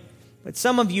mind. But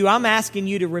some of you, I'm asking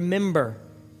you to remember.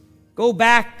 Go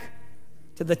back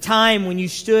to the time when you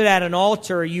stood at an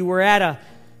altar, or you were at a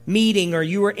meeting, or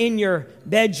you were in your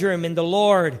bedroom and the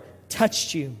Lord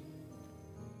touched you.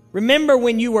 Remember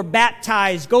when you were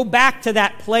baptized. Go back to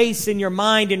that place in your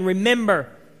mind and remember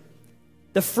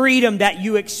the freedom that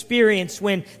you experienced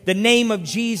when the name of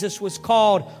Jesus was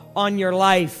called on your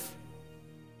life.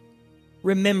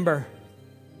 Remember.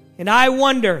 And I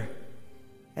wonder,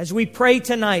 as we pray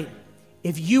tonight,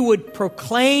 if you would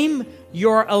proclaim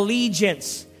your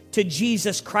allegiance to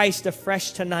Jesus Christ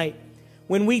afresh tonight.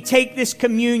 When we take this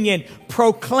communion,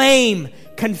 proclaim,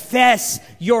 confess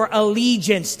your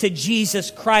allegiance to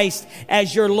Jesus Christ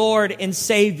as your Lord and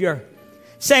Savior.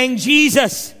 Saying,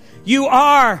 "Jesus, you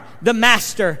are the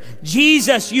Master.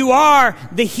 Jesus, you are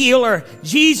the healer.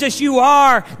 Jesus, you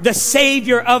are the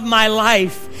Savior of my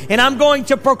life. And I'm going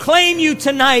to proclaim you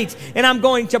tonight, and I'm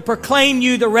going to proclaim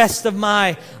you the rest of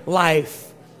my life."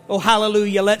 Oh,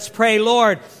 hallelujah. Let's pray.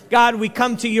 Lord, God, we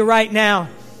come to you right now.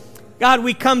 God,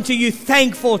 we come to you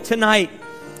thankful tonight.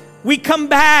 We come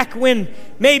back when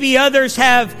maybe others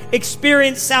have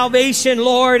experienced salvation,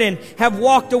 Lord, and have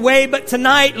walked away. But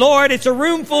tonight, Lord, it's a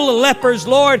room full of lepers,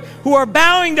 Lord, who are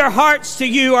bowing their hearts to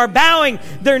you, are bowing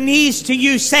their knees to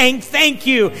you, saying, "Thank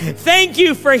you. Thank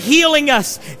you for healing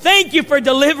us. Thank you for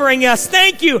delivering us.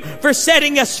 Thank you for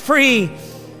setting us free."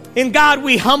 And God,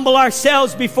 we humble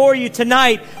ourselves before you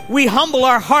tonight. We humble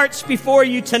our hearts before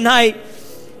you tonight.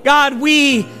 God,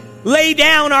 we lay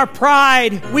down our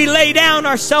pride. We lay down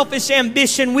our selfish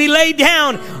ambition. We lay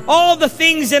down all the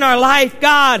things in our life,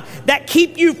 God, that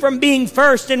keep you from being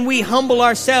first, and we humble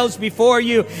ourselves before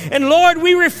you. And Lord,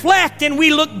 we reflect and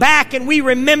we look back and we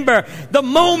remember the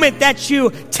moment that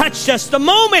you touched us, the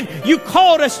moment you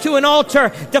called us to an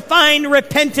altar to find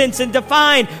repentance and to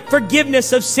find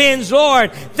forgiveness of sins.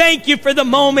 Lord, thank you for the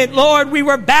moment, Lord, we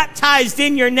were baptized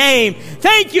in your name.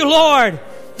 Thank you, Lord.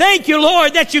 Thank you,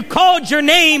 Lord, that you called your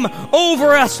name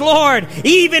over us, Lord.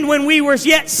 Even when we were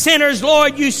yet sinners,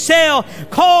 Lord, you still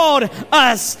called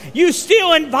us. You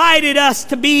still invited us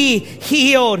to be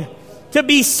healed, to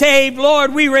be saved.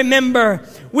 Lord, we remember.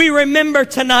 We remember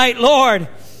tonight, Lord.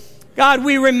 God,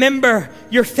 we remember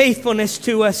your faithfulness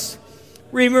to us.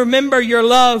 We remember your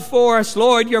love for us,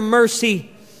 Lord, your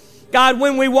mercy. God,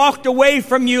 when we walked away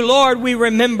from you, Lord, we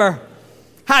remember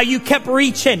how you kept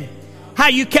reaching, how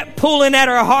you kept pulling at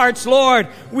our hearts, Lord.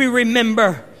 We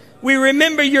remember. We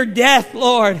remember your death,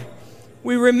 Lord.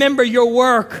 We remember your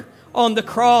work on the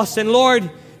cross. And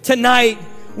Lord, tonight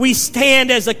we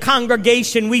stand as a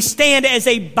congregation. We stand as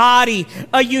a body,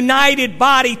 a united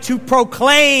body, to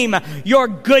proclaim your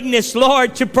goodness,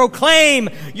 Lord, to proclaim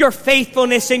your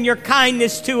faithfulness and your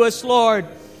kindness to us, Lord.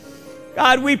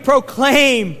 God, we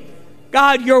proclaim,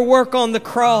 God, your work on the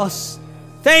cross.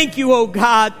 Thank you, oh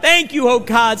God. Thank you, oh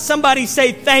God. Somebody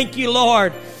say, "Thank you,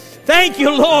 Lord. Thank you,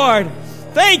 Lord.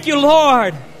 Thank you,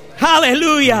 Lord."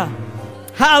 Hallelujah.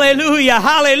 Hallelujah.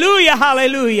 Hallelujah.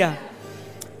 Hallelujah.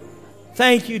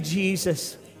 Thank you,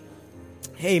 Jesus.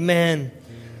 Amen.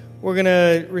 We're going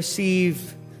to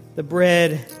receive the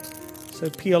bread.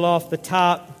 So peel off the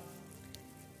top.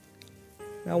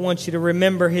 I want you to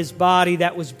remember his body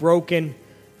that was broken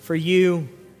for you.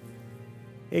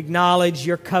 Acknowledge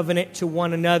your covenant to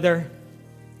one another.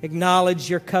 Acknowledge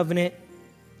your covenant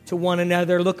to one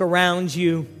another. Look around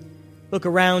you. Look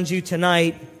around you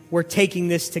tonight. We're taking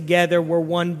this together. We're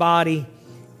one body.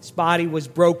 This body was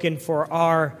broken for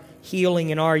our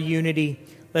healing and our unity.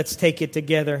 Let's take it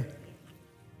together.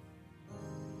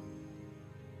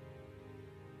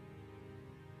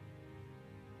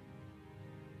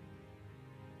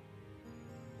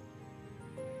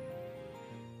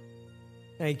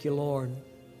 Thank you, Lord.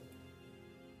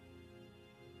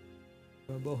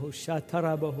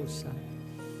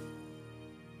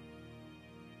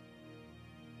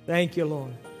 Thank you,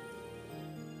 Lord.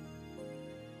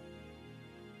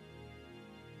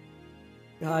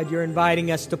 God, you're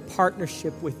inviting us to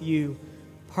partnership with you,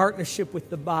 partnership with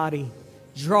the body.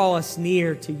 Draw us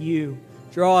near to you.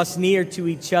 Draw us near to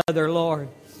each other, Lord.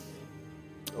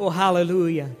 Oh,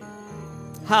 hallelujah.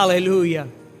 Hallelujah.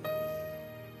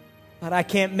 But I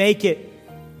can't make it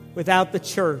without the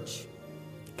church.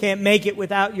 Can't make it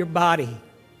without your body.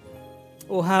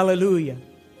 Oh, hallelujah.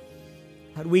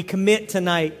 God, we commit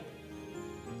tonight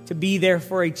to be there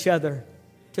for each other,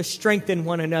 to strengthen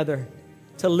one another,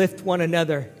 to lift one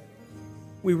another.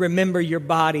 We remember your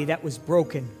body that was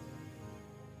broken.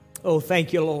 Oh,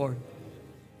 thank you, Lord.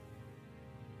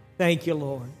 Thank you,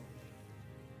 Lord.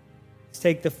 Let's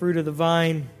take the fruit of the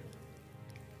vine.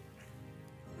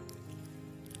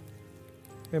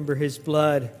 Remember his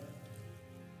blood,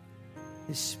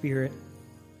 his spirit.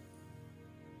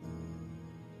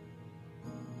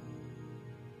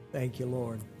 Thank you,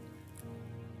 Lord.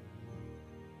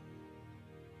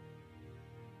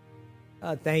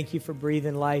 Thank you for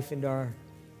breathing life into our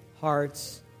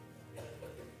hearts.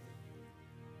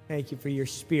 Thank you for your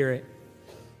spirit.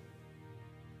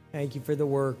 Thank you for the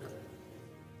work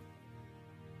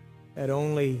that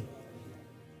only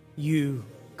you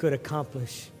could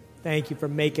accomplish. Thank you for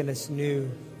making us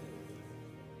new.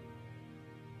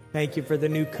 Thank you for the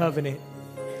new covenant.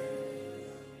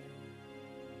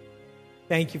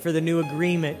 Thank you for the new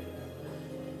agreement.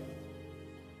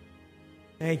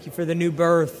 Thank you for the new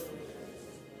birth.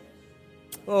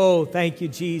 Oh, thank you,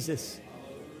 Jesus.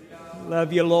 I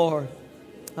love you, Lord.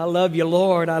 I love you,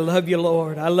 Lord. I love you,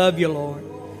 Lord. I love you, Lord.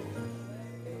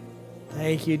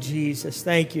 Thank you, Jesus.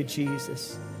 Thank you,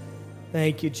 Jesus.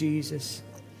 Thank you, Jesus.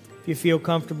 If you feel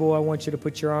comfortable, I want you to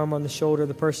put your arm on the shoulder of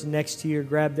the person next to you or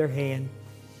grab their hand.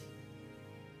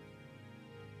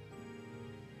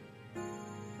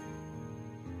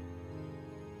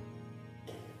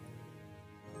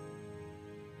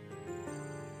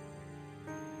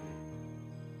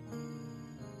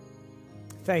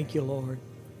 Thank you, Lord.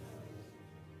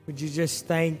 Would you just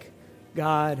thank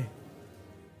God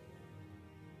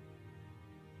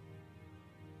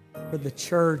for the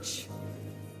church?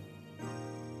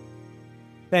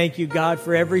 Thank you, God,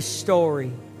 for every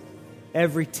story,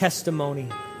 every testimony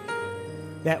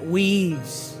that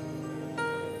weaves.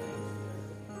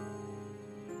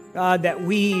 God, that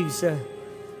weaves an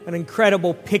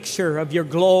incredible picture of your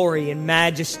glory and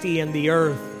majesty in the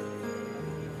earth.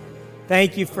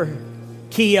 Thank you for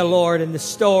Kia, Lord, and the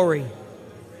story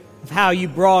of how you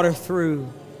brought her through.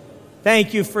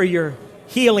 Thank you for your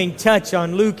healing touch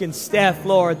on Luke and Steph,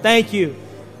 Lord. Thank you,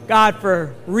 God,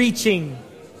 for reaching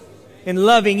and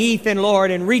loving Ethan, Lord,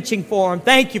 and reaching for him.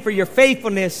 Thank you for your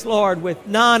faithfulness, Lord, with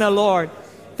Nana, Lord.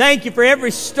 Thank you for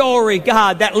every story,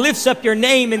 God, that lifts up your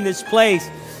name in this place.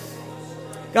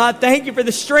 God, thank you for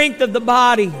the strength of the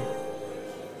body.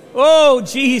 Oh,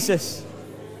 Jesus.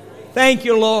 Thank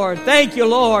you, Lord. Thank you,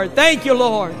 Lord. Thank you,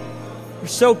 Lord. You're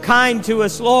so kind to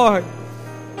us, Lord.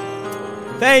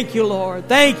 Thank you, Lord.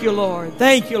 Thank you, Lord.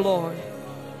 Thank you, Lord.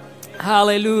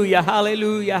 Hallelujah,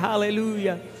 hallelujah,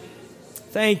 hallelujah.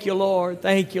 Thank you, Lord.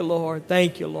 Thank you, Lord.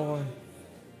 Thank you, Lord.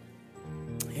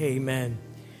 Amen.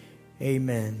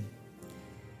 Amen.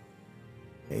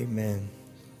 Amen.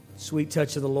 Sweet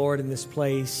touch of the Lord in this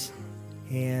place.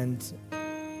 And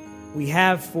we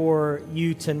have for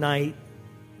you tonight,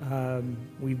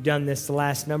 we've done this the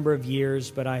last number of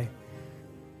years, but I,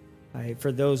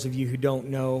 for those of you who don't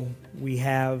know, we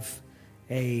have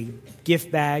a gift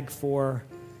bag for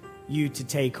you to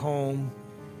take home.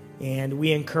 And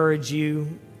we encourage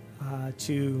you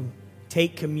to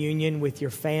take communion with your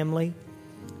family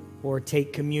or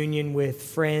take communion with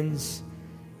friends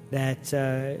that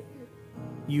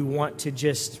you want to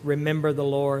just remember the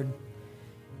Lord.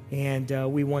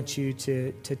 And we want you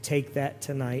to take that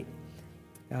tonight.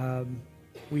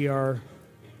 We are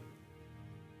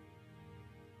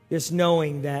just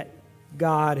knowing that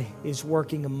God is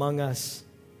working among us.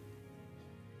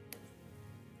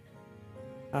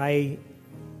 I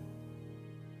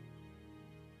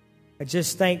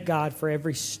just thank God for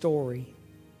every story.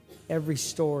 Every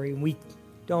story. We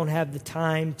don't have the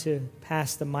time to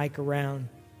pass the mic around,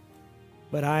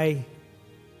 but I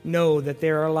know that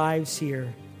there are lives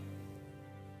here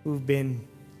who've been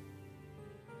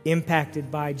impacted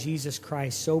by Jesus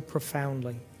Christ so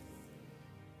profoundly.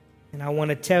 And I want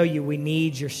to tell you, we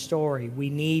need your story. We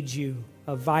need you,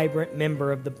 a vibrant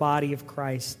member of the body of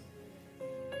Christ.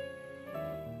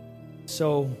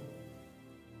 So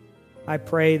I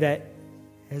pray that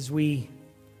as we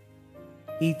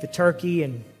eat the turkey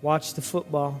and watch the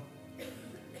football,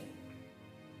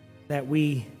 that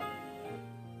we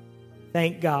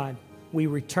thank God. We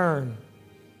return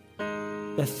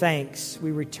the thanks.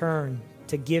 We return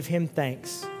to give Him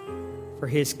thanks for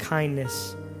His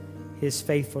kindness, His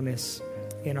faithfulness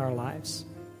in our lives.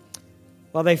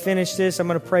 While they finish this, I'm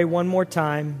going to pray one more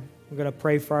time. We're going to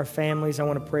pray for our families. I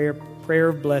want to pray a prayer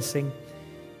of blessing.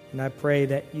 And I pray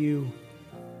that you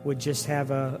would just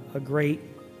have a great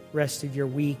rest of your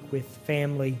week with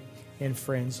family and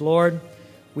friends. Lord,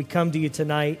 we come to you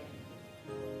tonight.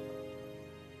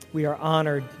 We are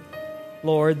honored,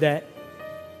 Lord, that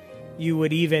you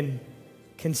would even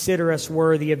consider us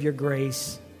worthy of your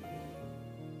grace.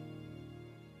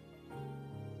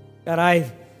 God,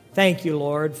 I thank you,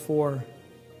 Lord, for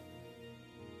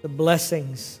the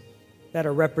blessings that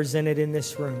are represented in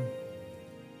this room,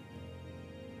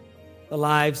 the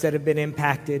lives that have been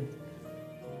impacted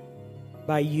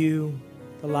by you,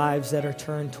 the lives that are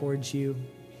turned towards you.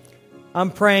 I'm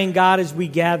praying, God, as we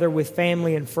gather with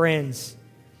family and friends,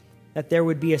 that there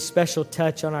would be a special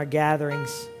touch on our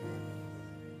gatherings.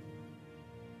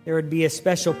 There would be a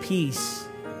special peace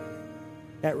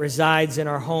that resides in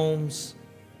our homes.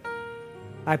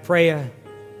 I pray a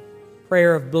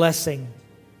prayer of blessing.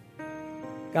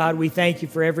 God, we thank you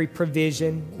for every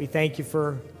provision. We thank you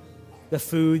for the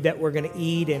food that we're going to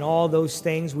eat and all those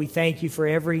things. We thank you for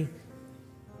every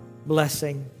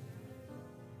blessing.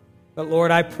 But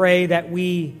Lord, I pray that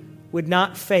we would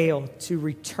not fail to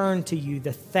return to you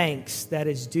the thanks that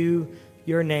is due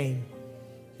your name,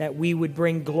 that we would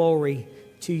bring glory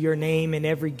to your name in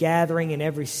every gathering and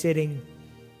every sitting.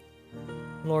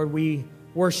 Lord, we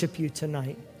worship you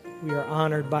tonight. We are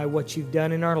honored by what you've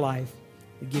done in our life.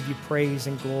 We give you praise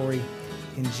and glory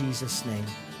in Jesus' name.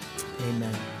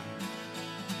 Amen.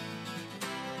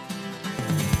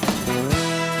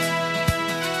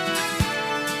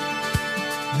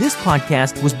 This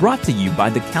podcast was brought to you by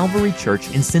the Calvary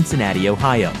Church in Cincinnati,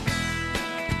 Ohio.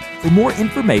 For more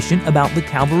information about the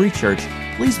Calvary Church,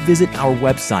 please visit our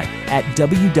website at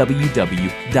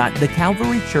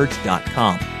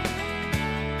www.thecalvarychurch.com.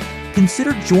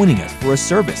 Consider joining us for a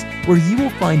service where you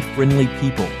will find friendly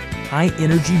people,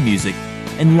 high-energy music,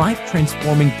 and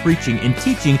life-transforming preaching and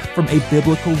teaching from a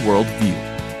biblical worldview.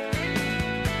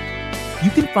 You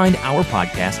can find our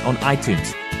podcast on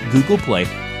iTunes, Google Play,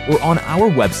 or on our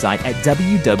website at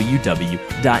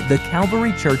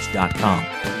www.thecalvarychurch.com.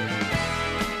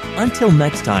 Until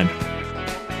next time,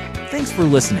 thanks for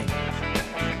listening.